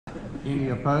Any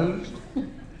opposed?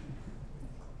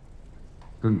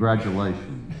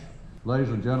 Congratulations. Ladies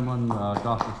and gentlemen,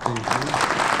 Dr. Steven Leath.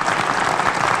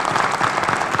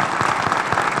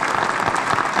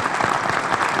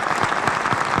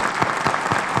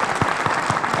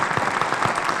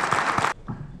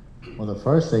 Well, the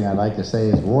first thing I'd like to say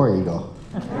is War Eagle.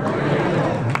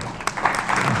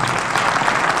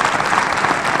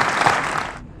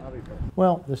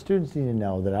 Well, the students need to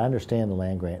know that I understand the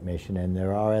land-grant mission, and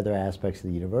there are other aspects of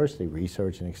the university,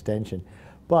 research and extension,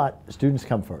 but students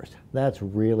come first. That's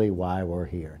really why we're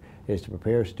here, is to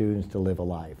prepare students to live a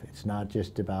life. It's not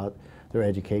just about their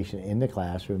education in the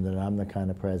classroom, that I'm the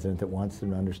kind of president that wants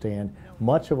them to understand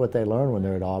much of what they learn when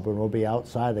they're at Auburn will be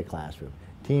outside the classroom.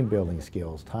 Team building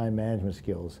skills, time management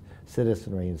skills,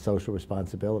 citizenry, and social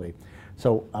responsibility.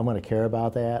 So I'm going to care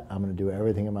about that. I'm going to do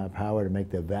everything in my power to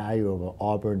make the value of an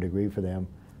Auburn degree for them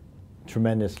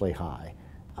tremendously high.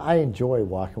 I enjoy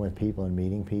walking with people and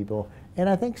meeting people, and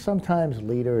I think sometimes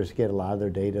leaders get a lot of their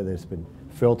data that's been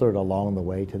filtered along the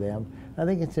way to them. I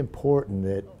think it's important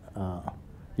that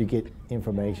you get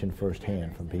information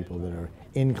firsthand from people that are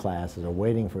in classes or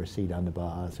waiting for a seat on the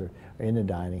bus or in the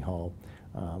dining hall.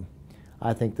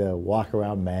 I think the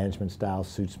walk-around management style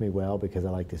suits me well because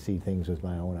I like to see things with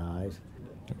my own eyes.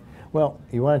 Well,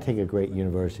 you want to take a great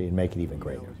university and make it even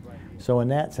greater. So in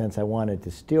that sense, I wanted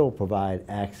to still provide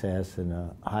access and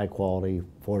a high-quality,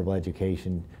 affordable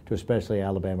education to especially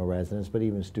Alabama residents, but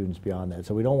even students beyond that.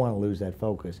 So we don't want to lose that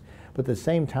focus. But at the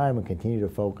same time, we continue to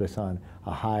focus on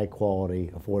a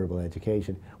high-quality, affordable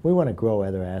education. We want to grow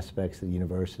other aspects of the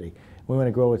university. We want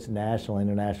to grow its national and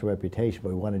international reputation, but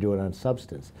we want to do it on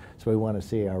substance. So we want to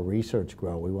see our research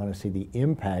grow. We want to see the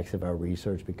impacts of our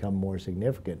research become more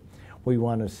significant. We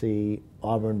want to see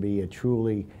Auburn be a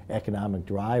truly economic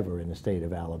driver in the state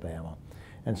of Alabama.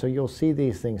 And so you'll see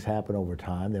these things happen over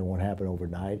time. They won't happen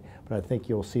overnight, but I think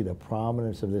you'll see the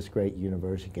prominence of this great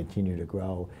university continue to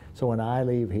grow. So when I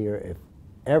leave here, if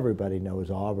everybody knows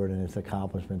Auburn and its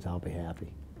accomplishments, I'll be happy.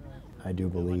 I do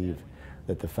believe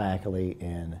that the faculty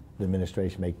and the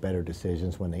administration make better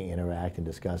decisions when they interact and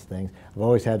discuss things. I've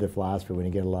always had the philosophy, when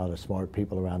you get a lot of smart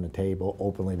people around the table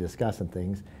openly discussing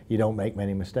things, you don't make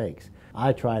many mistakes.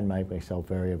 I try and make myself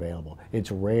very available.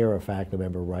 It's rare a faculty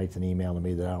member writes an email to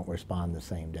me that I don't respond the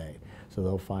same day. So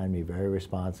they'll find me very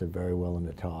responsive, very willing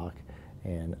to talk,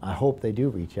 and I hope they do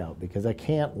reach out, because I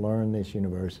can't learn this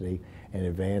university and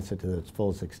advance it to its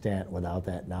fullest extent without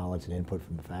that knowledge and input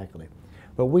from the faculty.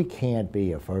 But we can't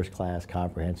be a first-class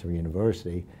comprehensive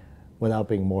university without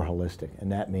being more holistic, and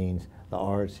that means the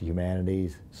arts,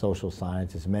 humanities, social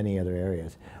sciences, many other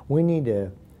areas. We need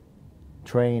to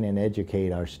train and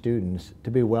educate our students to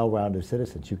be well-rounded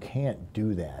citizens. You can't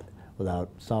do that without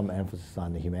some emphasis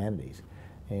on the humanities.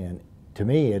 And to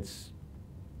me, it's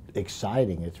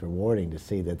exciting, it's rewarding to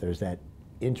see that there's that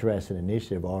interest and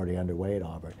initiative already underway at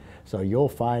Auburn. So you'll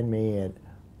find me at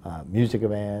music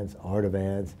events, art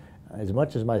events. As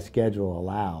much as my schedule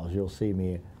allows, you'll see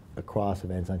me across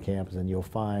events on campus, and you'll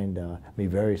find me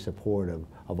very supportive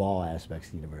of all aspects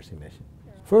of the university mission.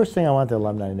 First thing I want the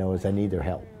alumni to know is I need their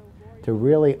help. To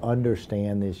really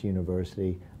understand this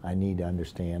university, I need to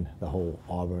understand the whole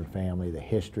Auburn family, the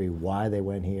history, why they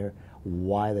went here,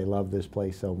 why they love this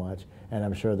place so much, and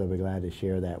I'm sure they'll be glad to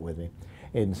share that with me.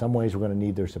 In some ways, we're going to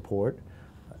need their support.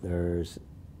 There's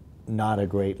not a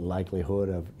great likelihood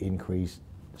of increased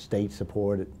state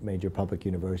support at major public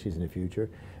universities in the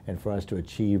future, and for us to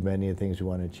achieve many of the things we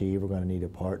want to achieve, we're going to need to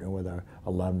partner with our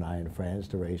alumni and friends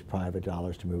to raise private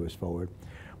dollars to move us forward.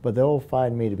 But they'll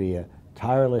find me to be a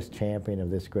tireless champion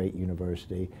of this great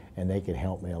university, and they can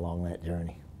help me along that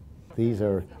journey. These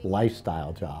are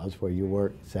lifestyle jobs where you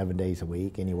work 7 days a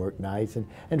week and you work nights,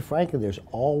 and frankly, there's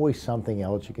always something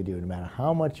else you could do. No matter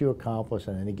how much you accomplish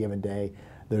on any given day,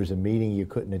 there's a meeting you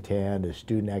couldn't attend, a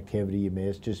student activity you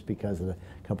missed just because of the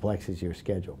complexities of your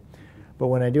schedule. But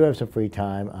when I do have some free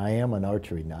time, I am an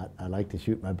archery nut. I like to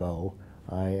shoot my bow.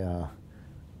 I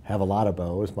have a lot of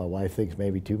bows. My wife thinks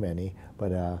maybe too many,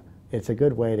 but it's a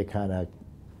good way to kind of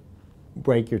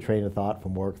break your train of thought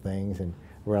from work things and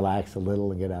relax a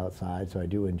little and get outside, so I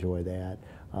do enjoy that.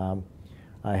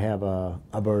 I have a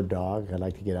bird dog. I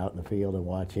like to get out in the field and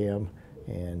watch him.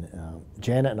 And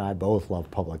Janet and I both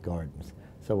love public gardens.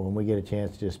 So when we get a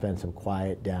chance to just spend some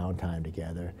quiet downtime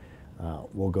together,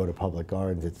 we'll go to public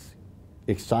gardens. It's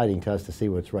exciting to us to see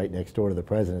what's right next door to the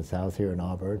president's house here in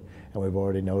Auburn. And we've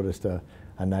already noticed a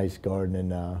nice garden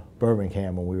in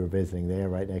Birmingham when we were visiting there,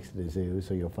 right next to the zoo.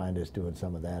 So you'll find us doing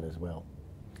some of that as well.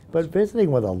 But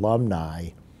visiting with alumni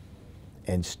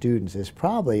and students is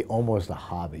probably almost a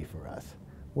hobby for us.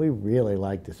 We really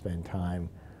like to spend time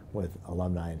with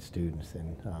alumni and students.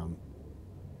 And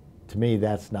to me,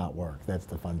 that's not work. That's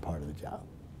the fun part of the job.